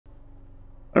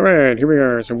Alright, here we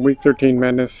are, some week 13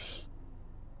 madness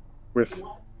with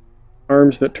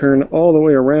arms that turn all the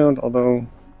way around, although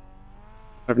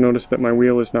I've noticed that my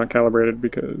wheel is not calibrated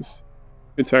because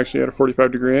it's actually at a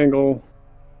 45-degree angle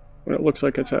when it looks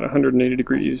like it's at 180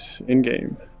 degrees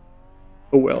in-game.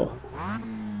 Oh well.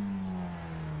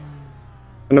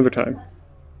 Another time.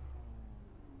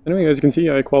 Anyway, as you can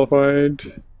see, I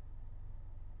qualified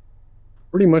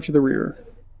pretty much at the rear.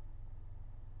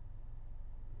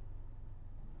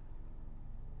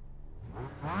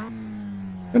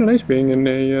 Kind of nice being in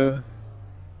a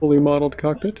fully modeled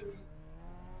cockpit.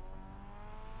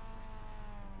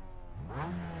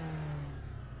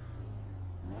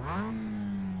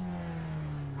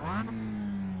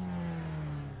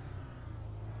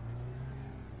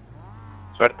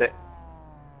 Suerte.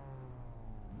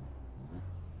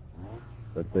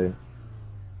 Suerte.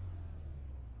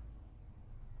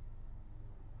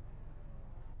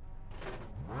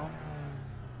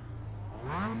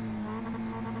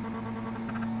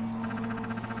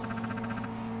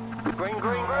 Green,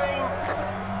 green, green.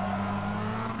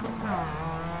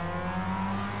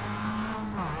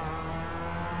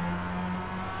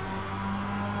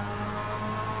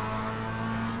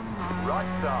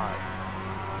 Right side.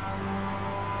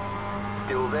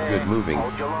 Still there. Good moving,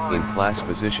 Hold your line. in class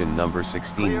position number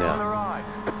 16 Clear on the now.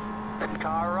 right.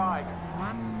 Car right.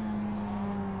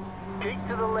 Keep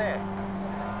to the left.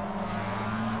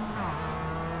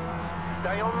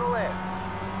 Stay on the left.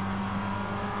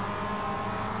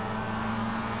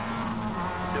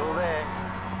 Still there.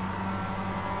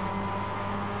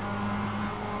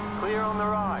 Clear on the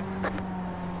right.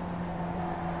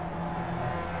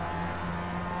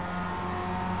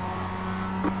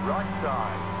 Right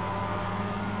side.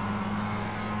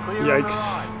 Clear Yikes.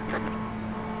 on the right.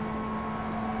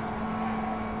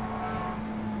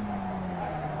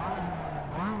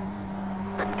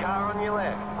 Car on your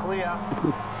left. Clear.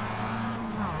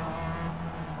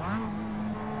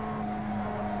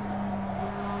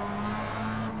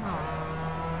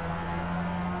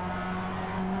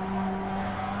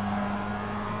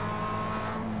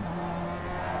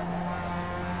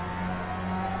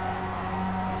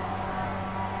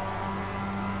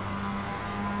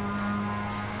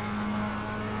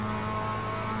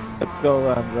 Let's go,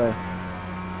 Ray.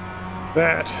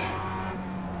 That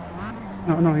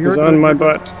No, you're is on my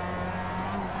butt.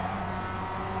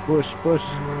 Push, push.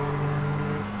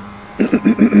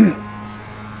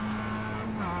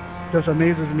 Just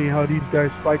amazes me how these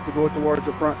guys spike to go towards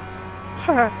the front.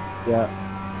 Yeah.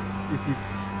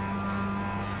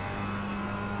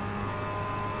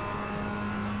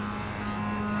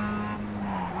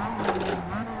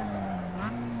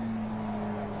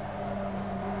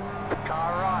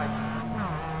 Car right.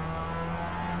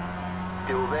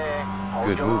 Still there. Hold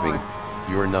Good your moving,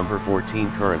 line. you're number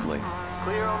 14 currently.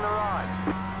 Clear on the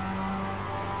right.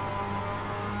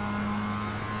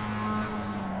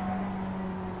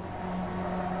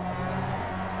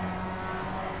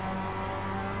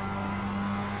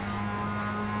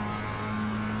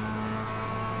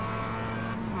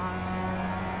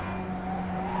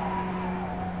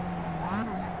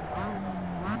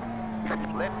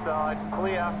 Left side,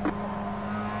 clear.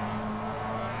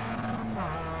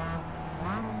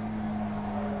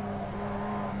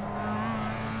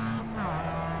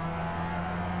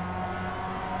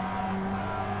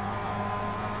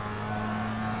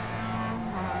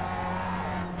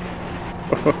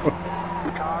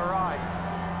 Car right.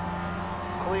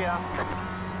 Clear.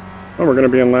 Oh, we're going to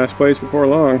be in last place before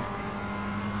long.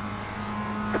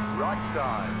 Right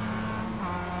side.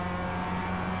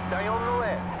 Stay on the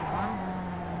left.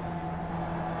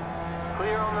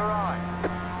 Clear on the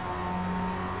right.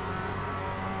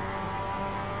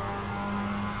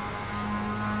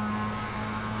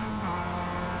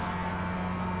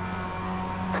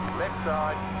 Left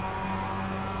side.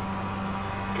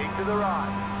 Keep to the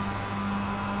right.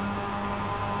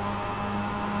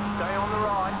 Stay on the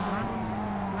right.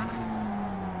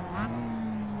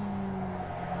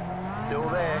 Still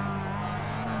there.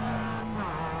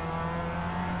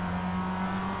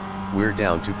 We're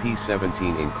down to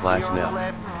P17 in class Clear on the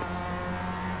now. left.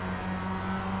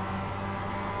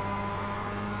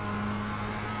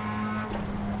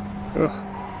 Ugh.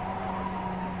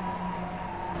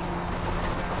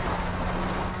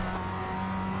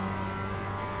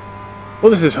 Well,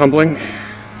 this is humbling.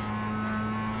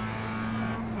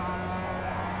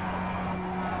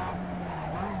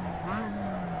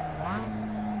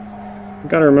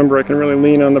 Gotta remember I can really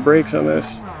lean on the brakes on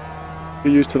this.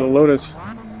 Get used to the Lotus.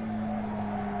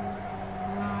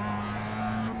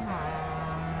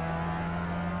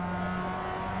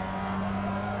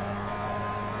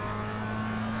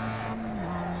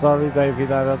 Sorry,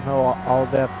 David, I don't know how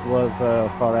that was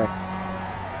correct.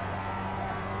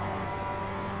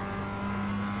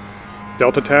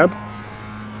 Delta tab?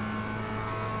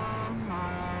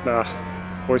 Ah,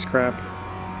 voice crap.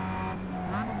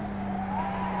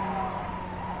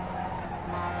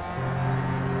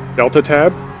 Delta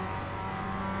tab?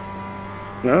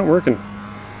 Not working.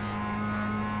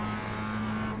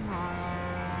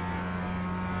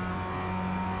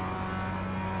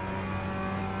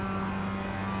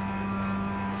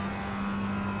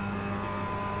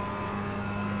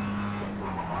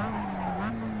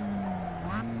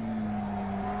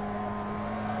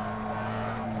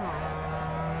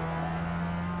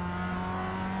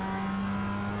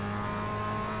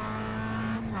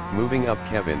 Moving up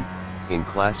Kevin, in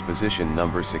class position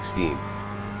number 16.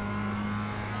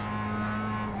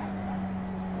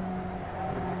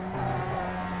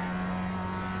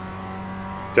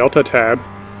 Delta tab.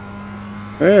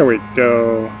 There we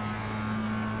go.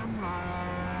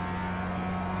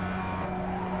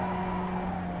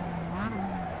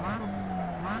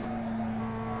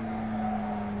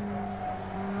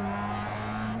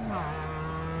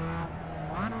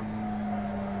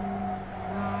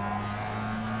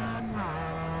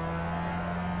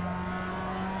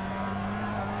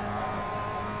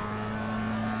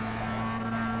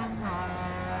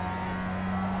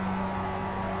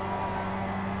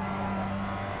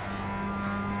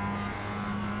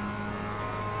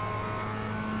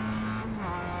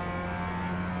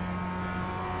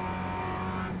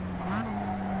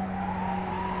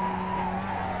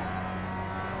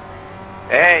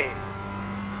 Hey!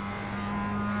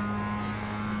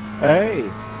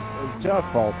 Hey, it's your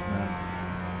fault,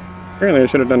 man. Apparently I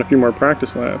should have done a few more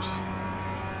practice laps.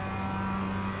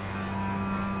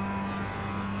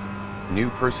 New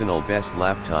personal best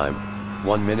lap time,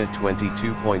 1 minute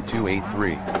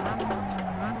 22.283.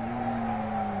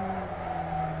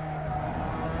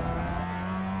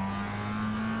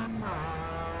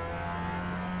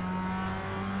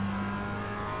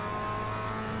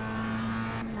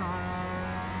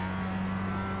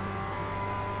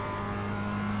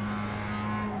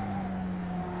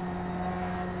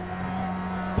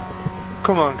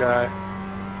 Come on, guy.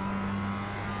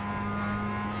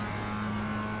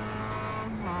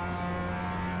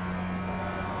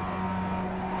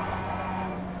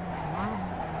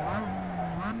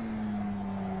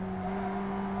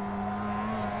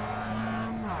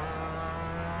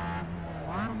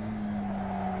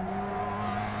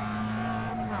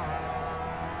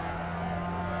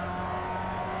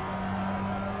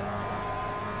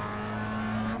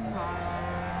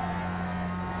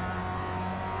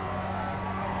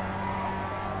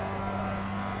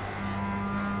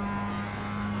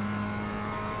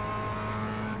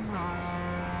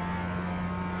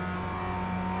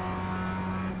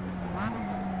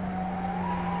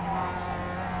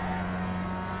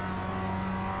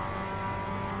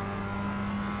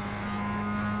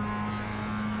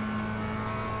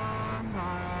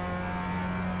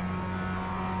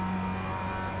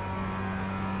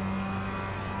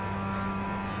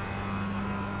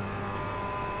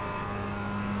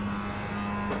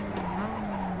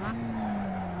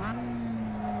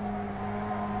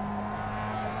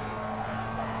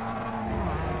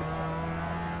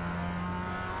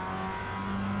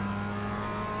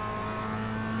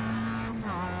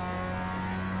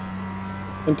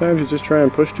 Sometimes you just try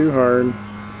and push too hard.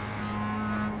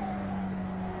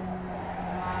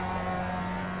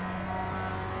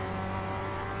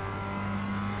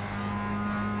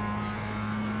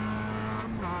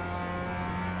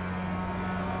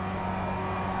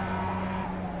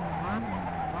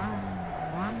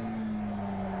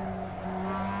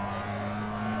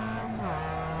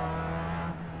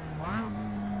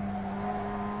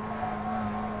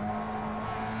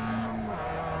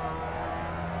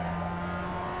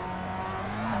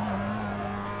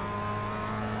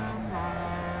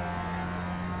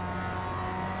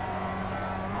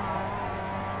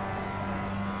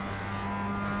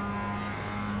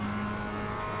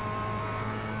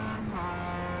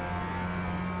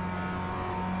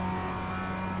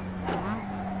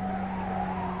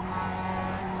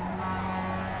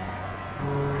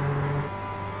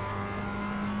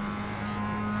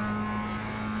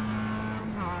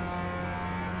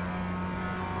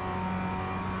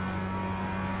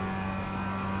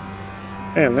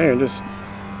 Man, they're just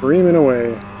screaming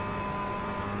away.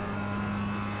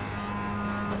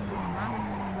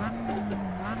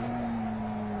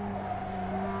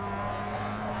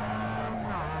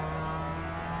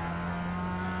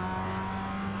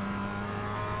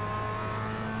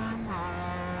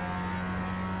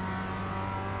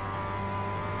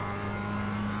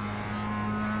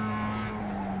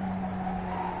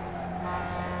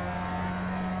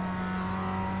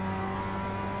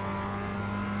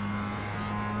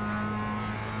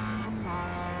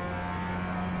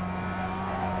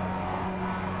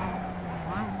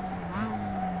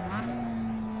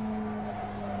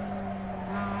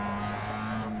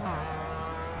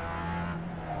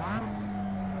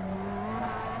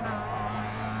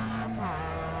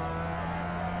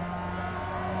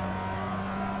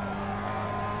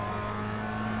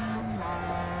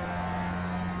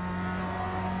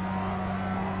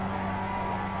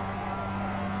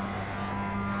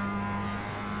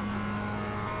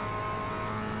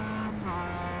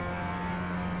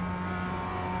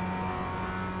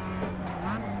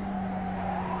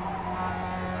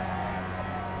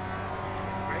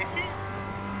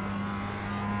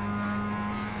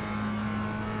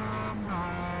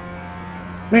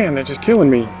 Man, they're just killing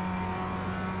me.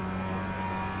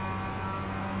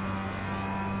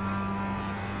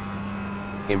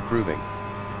 Improving.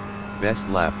 Best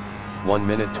lap, 1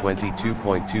 minute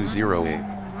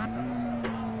 22.208.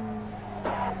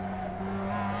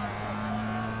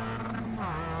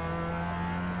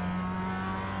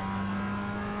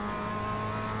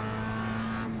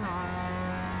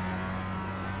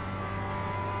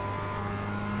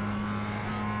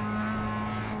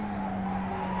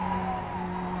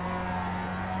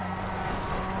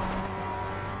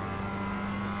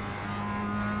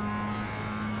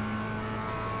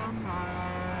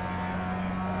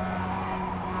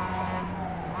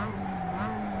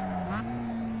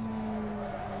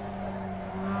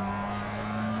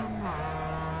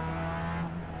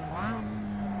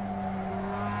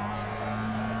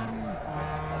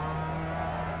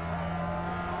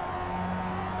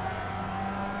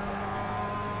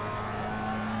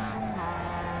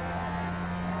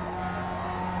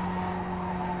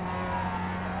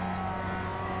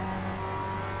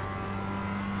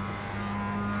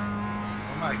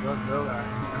 Oh my god, no.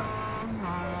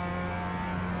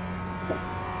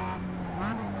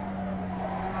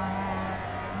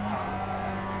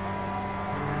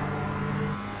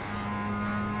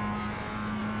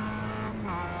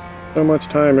 So much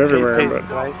time everywhere, Hey, but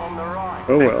guys, On the right.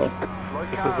 oh well. Slow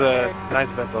this car is a ahead.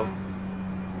 nice battle.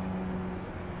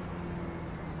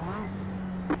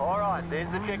 Alright, there's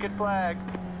the checkered flag.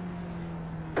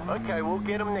 Okay, we'll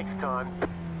get them next time.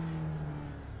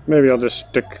 Maybe I'll just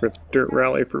stick with Dirt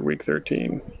Rally for week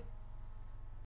 13.